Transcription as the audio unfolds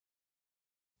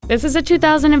This is a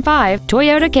 2005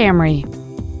 Toyota Camry.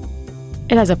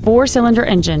 It has a 4-cylinder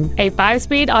engine, a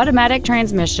 5-speed automatic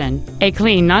transmission, a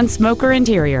clean non-smoker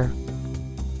interior.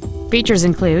 Features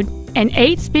include an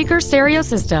 8-speaker stereo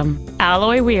system,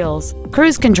 alloy wheels,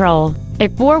 cruise control, a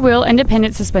 4-wheel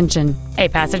independent suspension, a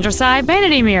passenger side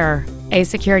vanity mirror, a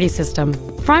security system,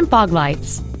 front fog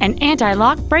lights, an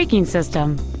anti-lock braking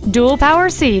system, dual power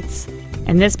seats,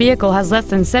 and this vehicle has less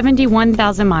than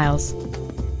 71,000 miles.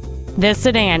 This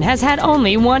sedan has had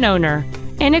only one owner,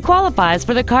 and it qualifies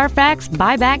for the Carfax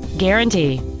buyback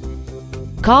guarantee.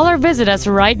 Call or visit us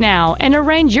right now and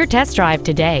arrange your test drive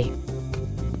today.